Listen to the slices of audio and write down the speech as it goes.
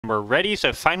We're ready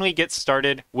to finally get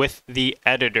started with the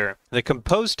editor. The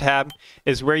Compose tab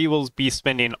is where you will be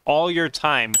spending all your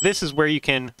time. This is where you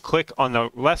can click on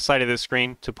the left side of the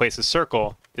screen to place a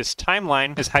circle. This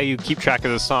timeline is how you keep track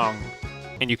of the song,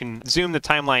 and you can zoom the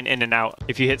timeline in and out.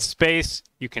 If you hit space,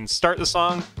 you can start the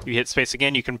song. If you hit space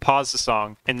again, you can pause the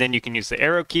song, and then you can use the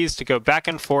arrow keys to go back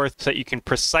and forth so that you can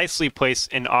precisely place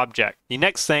an object. The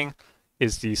next thing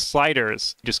is the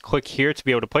sliders. Just click here to be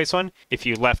able to place one. If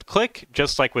you left click,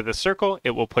 just like with a circle,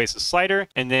 it will place a slider,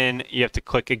 and then you have to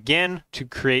click again to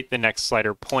create the next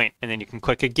slider point. And then you can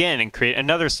click again and create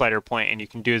another slider point, and you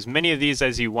can do as many of these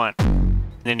as you want.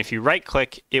 And then if you right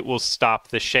click, it will stop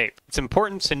the shape. It's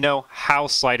important to know how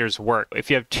sliders work. If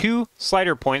you have two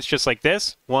slider points just like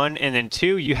this, 1 and then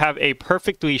 2, you have a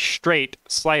perfectly straight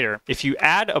slider. If you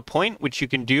add a point, which you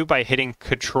can do by hitting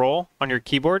Control on your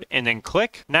keyboard and then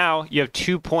click, now you have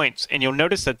 2 points, and you'll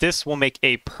notice that this will make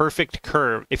a perfect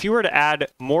curve. If you were to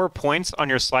add more points on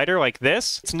your slider like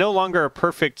this, it's no longer a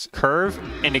perfect curve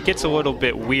and it gets a little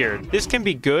bit weird. This can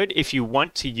be good if you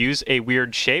want to use a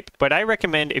weird shape, but I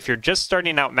recommend if you're just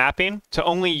starting out mapping to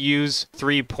only use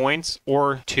 3 points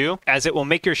or 2, as it will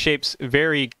make your shapes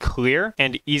very clear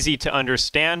and easy to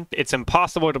understand. It's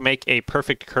impossible to make a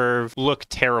perfect curve look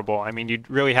terrible. I mean, you'd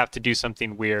really have to do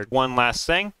something weird. One last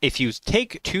thing, if you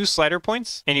take 2 slider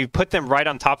points and you put them right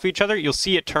on top of each other, you'll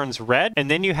see it turns red,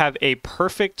 and then you have a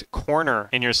perfect corner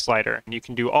in your slider. And you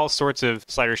can do all sorts of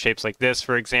slider shapes like this,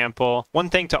 for example. One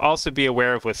thing to also be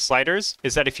aware of with sliders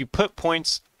is that if you put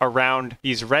points around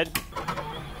these red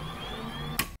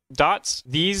dots,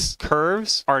 these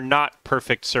curves are not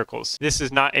perfect circles. This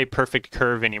is not a perfect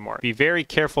curve anymore. Be very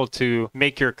careful to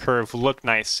make your curve look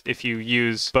nice if you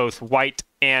use both white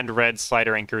and red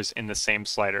slider anchors in the same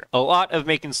slider. A lot of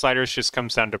making sliders just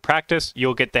comes down to practice.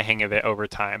 You'll get the hang of it over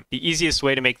time. The easiest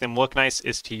way to make them look nice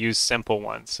is to use simple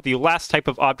ones. The last type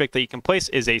of object that you can place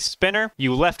is a spinner.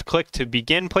 You left click to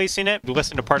begin placing it, you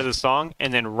listen to part of the song,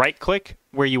 and then right click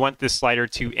where you want this slider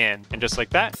to end. And just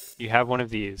like that, you have one of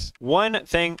these. One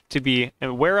thing to be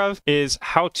aware of is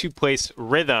how to place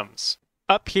rhythms.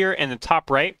 Up here in the top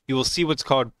right, you will see what's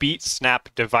called beat snap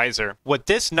divisor. What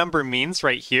this number means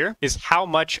right here is how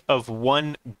much of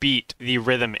one beat the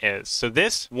rhythm is. So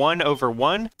this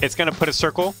 1/1, it's going to put a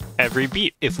circle every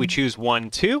beat. If we choose 1,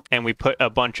 2, and we put a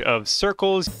bunch of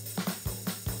circles,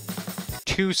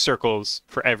 2 circles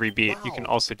for every beat. You can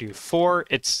also do 4,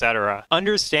 etc.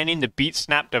 Understanding the beat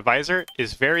snap divisor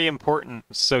is very important.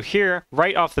 So here,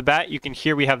 right off the bat, you can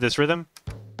hear we have this rhythm.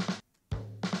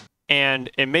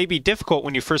 And it may be difficult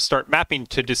when you first start mapping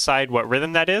to decide what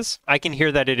rhythm that is. I can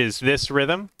hear that it is this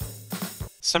rhythm.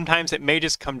 Sometimes it may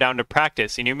just come down to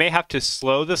practice, and you may have to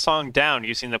slow the song down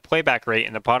using the playback rate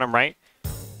in the bottom right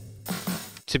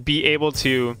to be able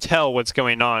to tell what's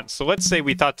going on. So let's say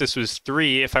we thought this was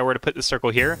 3. If I were to put the circle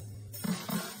here,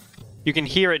 you can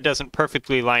hear it doesn't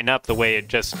perfectly line up the way it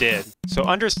just did. So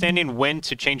understanding when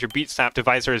to change your beat snap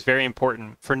divisor is very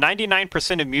important. For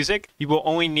 99% of music, you will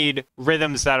only need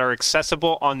rhythms that are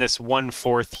accessible on this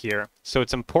 1/4 here. So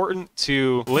it's important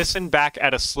to listen back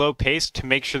at a slow pace to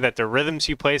make sure that the rhythms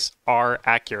you place are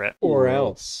accurate. Or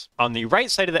else. On the right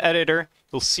side of the editor,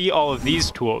 you'll see all of these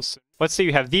tools. Let's say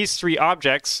you have these 3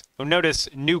 objects. You'll notice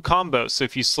new combos. So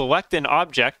if you select an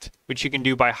object, which you can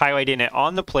do by highlighting it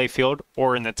on the playfield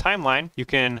or in the timeline, you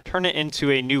can turn it into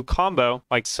a new combo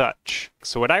like such.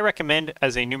 So what I recommend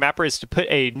as a new mapper is to put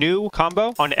a new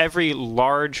combo on every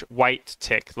large white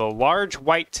tick. The large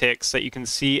white ticks that you can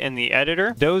see in the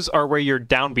editor, those are where your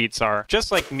downbeats are.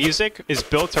 Just like music is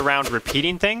built around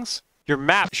repeating things, your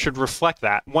map should reflect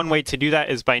that. One way to do that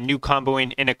is by new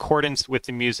comboing in accordance with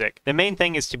the music. The main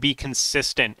thing is to be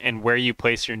consistent in where you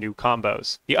place your new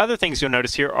combos. The other things you'll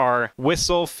notice here are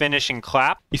whistle, finish, and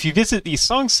clap. If you visit the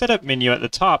song setup menu at the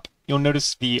top, you'll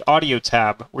notice the audio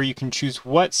tab where you can choose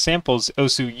what samples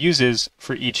Osu uses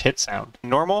for each hit sound.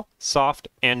 Normal, soft,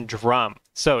 and drum.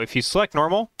 So if you select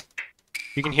normal,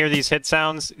 you can hear these hit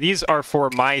sounds. These are for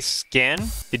my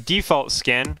skin. The default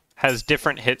skin has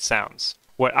different hit sounds.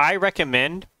 What I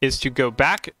recommend is to go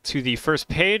back to the first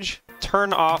page,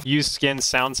 turn off use skin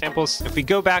sound samples. If we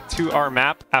go back to our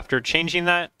map after changing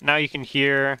that, now you can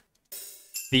hear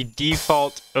the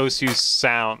default Osu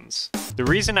sounds. The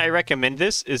reason I recommend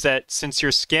this is that since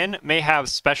your skin may have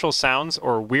special sounds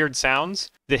or weird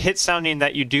sounds, the hit sounding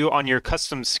that you do on your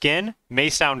custom skin may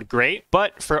sound great,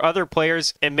 but for other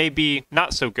players, it may be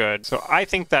not so good. So I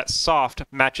think that soft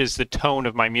matches the tone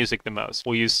of my music the most.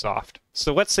 We'll use soft.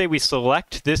 So let's say we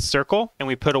select this circle and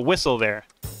we put a whistle there.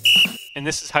 And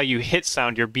this is how you hit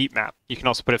sound your beat map. You can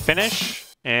also put a finish,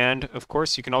 and of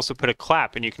course you can also put a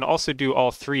clap, and you can also do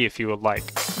all 3 if you would like.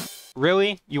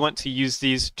 Really, you want to use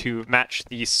these to match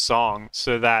the song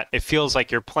so that it feels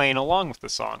like you're playing along with the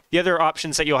song. The other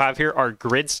options that you'll have here are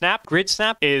grid snap. Grid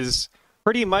snap is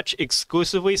pretty much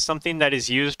exclusively something that is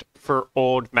used for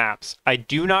old maps. I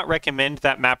do not recommend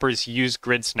that mappers use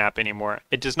grid snap anymore.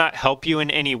 It does not help you in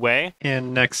any way.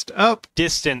 And next up,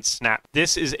 distance snap.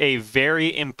 This is a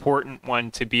very important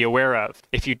one to be aware of.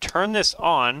 If you turn this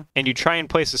on and you try and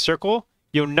place a circle,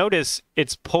 you'll notice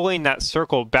it's pulling that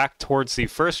circle back towards the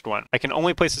first one. I can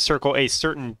only place a circle a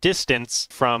certain distance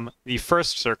from the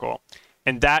first circle.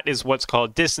 And that is what's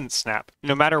called distance snap.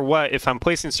 No matter what, if I'm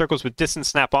placing circles with distance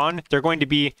snap on, they're going to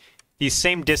be the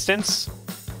same distance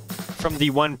from the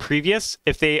one previous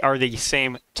if they are the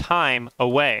same time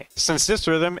away. Since this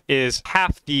rhythm is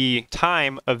half the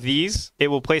time of these, it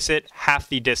will place it half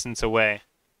the distance away.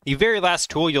 The very last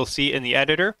tool you'll see in the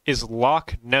editor is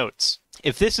lock notes.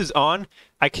 If this is on,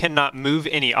 I cannot move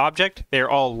any object. They're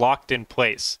all locked in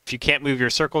place. If you can't move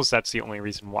your circles, that's the only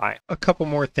reason why. A couple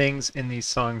more things in the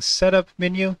song setup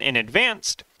menu. In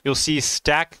advanced, you'll see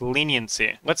stack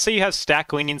leniency. Let's say you have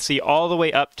stack leniency all the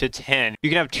way up to 10.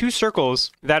 You can have two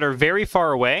circles that are very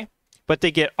far away, but they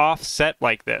get offset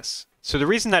like this. So the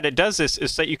reason that it does this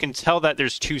is that you can tell that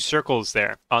there's two circles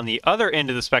there. On the other end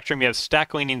of the spectrum, you have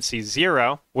stack leniency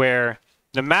 0, where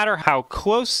no matter how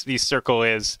close the circle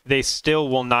is, they still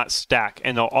will not stack,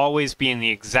 and they'll always be in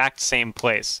the exact same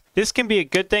place. This can be a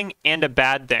good thing and a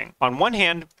bad thing. On one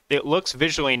hand, it looks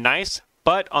visually nice,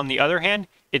 but on the other hand,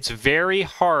 it's very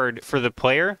hard for the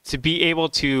player to be able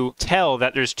to tell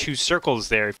that there's two circles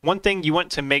there. One thing you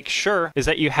want to make sure is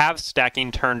that you have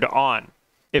stacking turned on.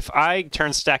 If I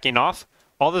turn stacking off,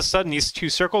 all of a sudden these two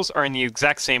circles are in the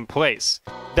exact same place.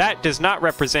 That does not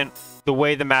represent the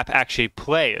way the map actually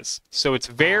plays. So it's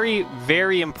very,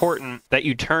 very important that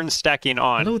you turn stacking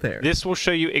on. Hello there. This will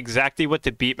show you exactly what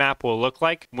the beat map will look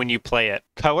like when you play it.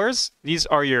 Colors, these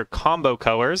are your combo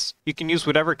colors. You can use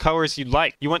whatever colors you'd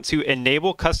like. You want to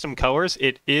enable custom colors.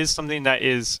 It is something that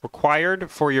is required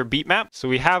for your beat map. So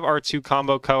we have our two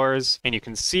combo colors, and you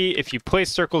can see if you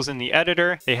place circles in the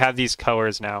editor, they have these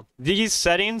colors now. These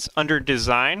settings under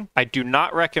design, I do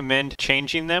not recommend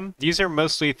changing them. These are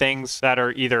mostly things that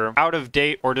are either out of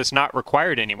date or just not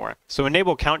required anymore. So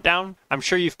enable countdown. I'm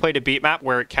sure you've played a beat map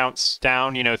where it counts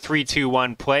down, 3, 2,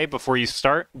 1, play before you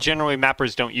start. Generally,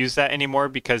 mappers don't use that anymore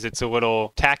because it's a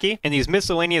little tacky. And these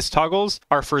miscellaneous toggles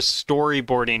are for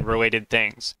storyboarding related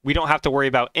things. We don't have to worry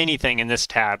about anything in this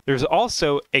tab. There's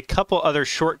also a couple other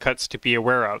shortcuts to be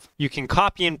aware of. You can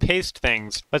copy and paste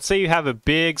things. Let's say you have a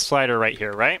big slider right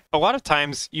here, right? A lot of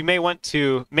times you may want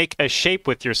to make a shape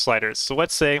with your sliders. So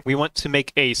let's say we want to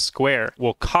make a square.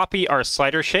 We'll copy our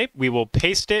slider shape. We will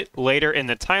paste it later in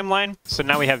the timeline. So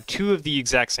now we have two of the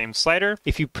exact same slider.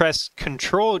 If you press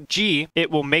Control G,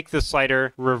 it will make the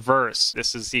slider reverse.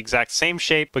 This is the exact same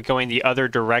shape, but going the other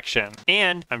direction.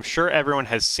 And I'm sure everyone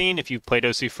has seen, if you've played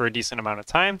OSU for a decent amount of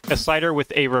time, a slider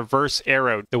with a reverse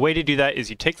arrow. The way to do that is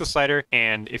you take the slider,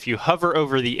 and if you hover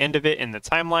over the end of it in the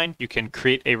timeline, you can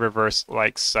create a reverse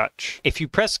like such. If you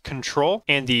press Control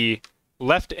and the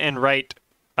left and right,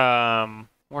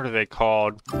 what are they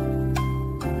called?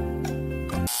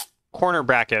 Corner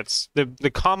brackets,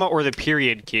 the comma or the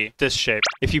period key, this shape.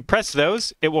 If you press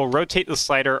those, it will rotate the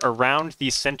slider around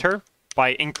the center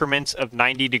by increments of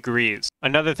 90 degrees.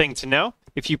 Another thing to know,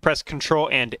 if you press Control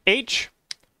and H,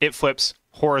 it flips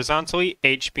horizontally,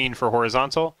 H being for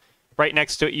horizontal. Right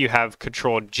next to it, you have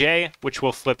Control J, which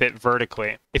will flip it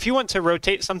vertically. If you want to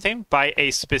rotate something by a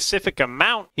specific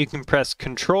amount, you can press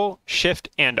Control, Shift,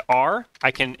 and R. I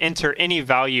can enter any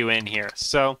value in here.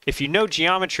 So if you know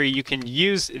geometry, you can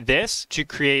use this to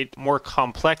create more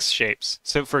complex shapes.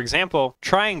 So for example,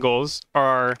 triangles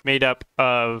are made up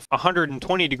of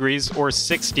 120 degrees or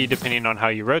 60, depending on how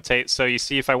you rotate. So you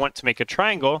see, if I want to make a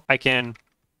triangle, I can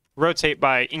rotate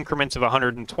by increments of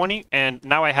 120, and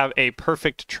now I have a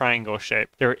perfect triangle shape.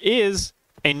 There is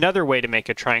another way to make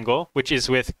a triangle, which is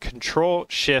with Control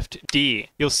Shift D.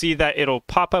 You'll see that it'll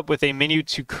pop up with a menu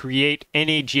to create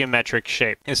any geometric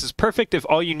shape. This is perfect if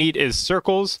all you need is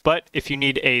circles, but if you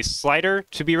need a slider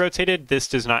to be rotated, this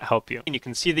does not help you. And you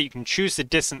can see that you can choose the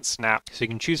distance snap, so you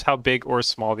can choose how big or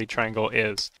small the triangle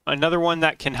is. Another one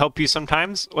that can help you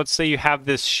sometimes, let's say you have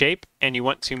this shape and you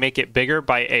want to make it bigger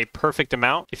by a perfect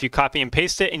amount. If you copy and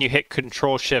paste it and you hit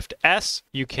Control Shift S,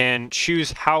 you can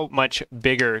choose how much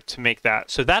bigger to make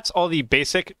that. So that's all the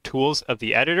basic tools of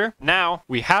the editor. Now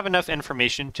we have enough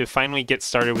information to finally get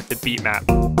started with the beat map.